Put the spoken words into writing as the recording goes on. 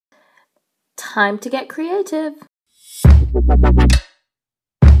Time to get creative!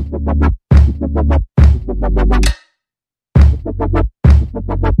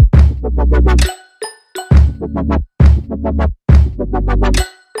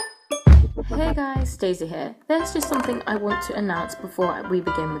 Hey guys, Stacey here. There's just something I want to announce before we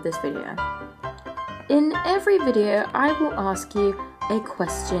begin with this video. In every video, I will ask you a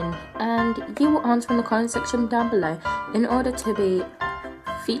question and you will answer in the comment section down below in order to be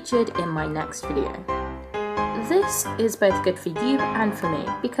featured in my next video. This is both good for you and for me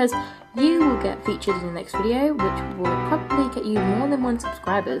because you will get featured in the next video, which will probably get you more than 1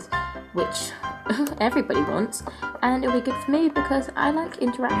 subscribers, which everybody wants, and it'll be good for me because I like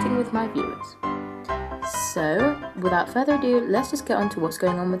interacting with my viewers. So, without further ado, let's just get on to what's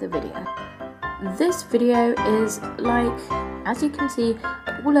going on with the video. This video is like, as you can see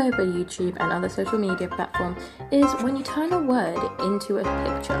all over YouTube and other social media platforms, is when you turn a word into a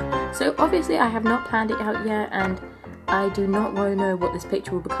picture. So obviously I have not planned it out yet and I do not want to know what this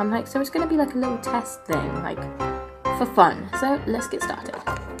picture will become like, so it's going to be like a little test thing, like for fun. So let's get started.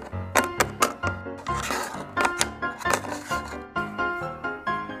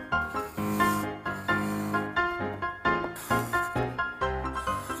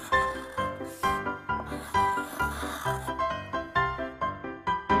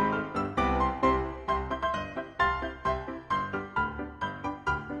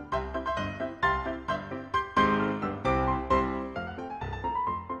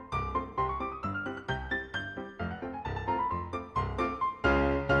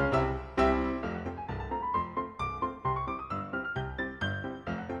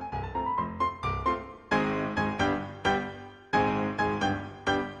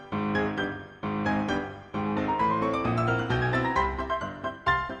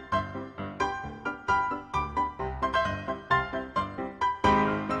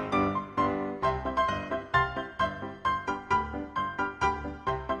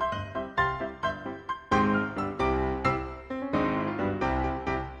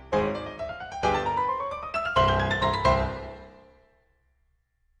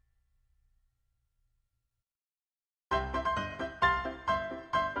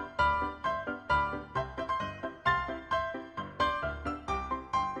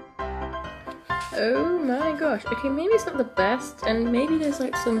 Oh my gosh, okay, maybe it's not the best, and maybe there's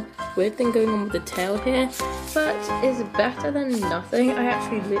like some weird thing going on with the tail here, but it's better than nothing. I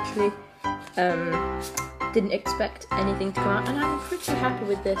actually literally didn't expect anything to come out, and I'm pretty happy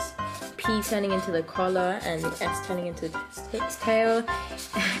with this P turning into the collar and the S turning into its tail.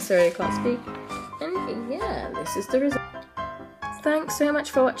 Sorry, I can't speak. And yeah, this is the result. Thanks so much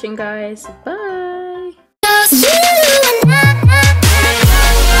for watching, guys. Bye!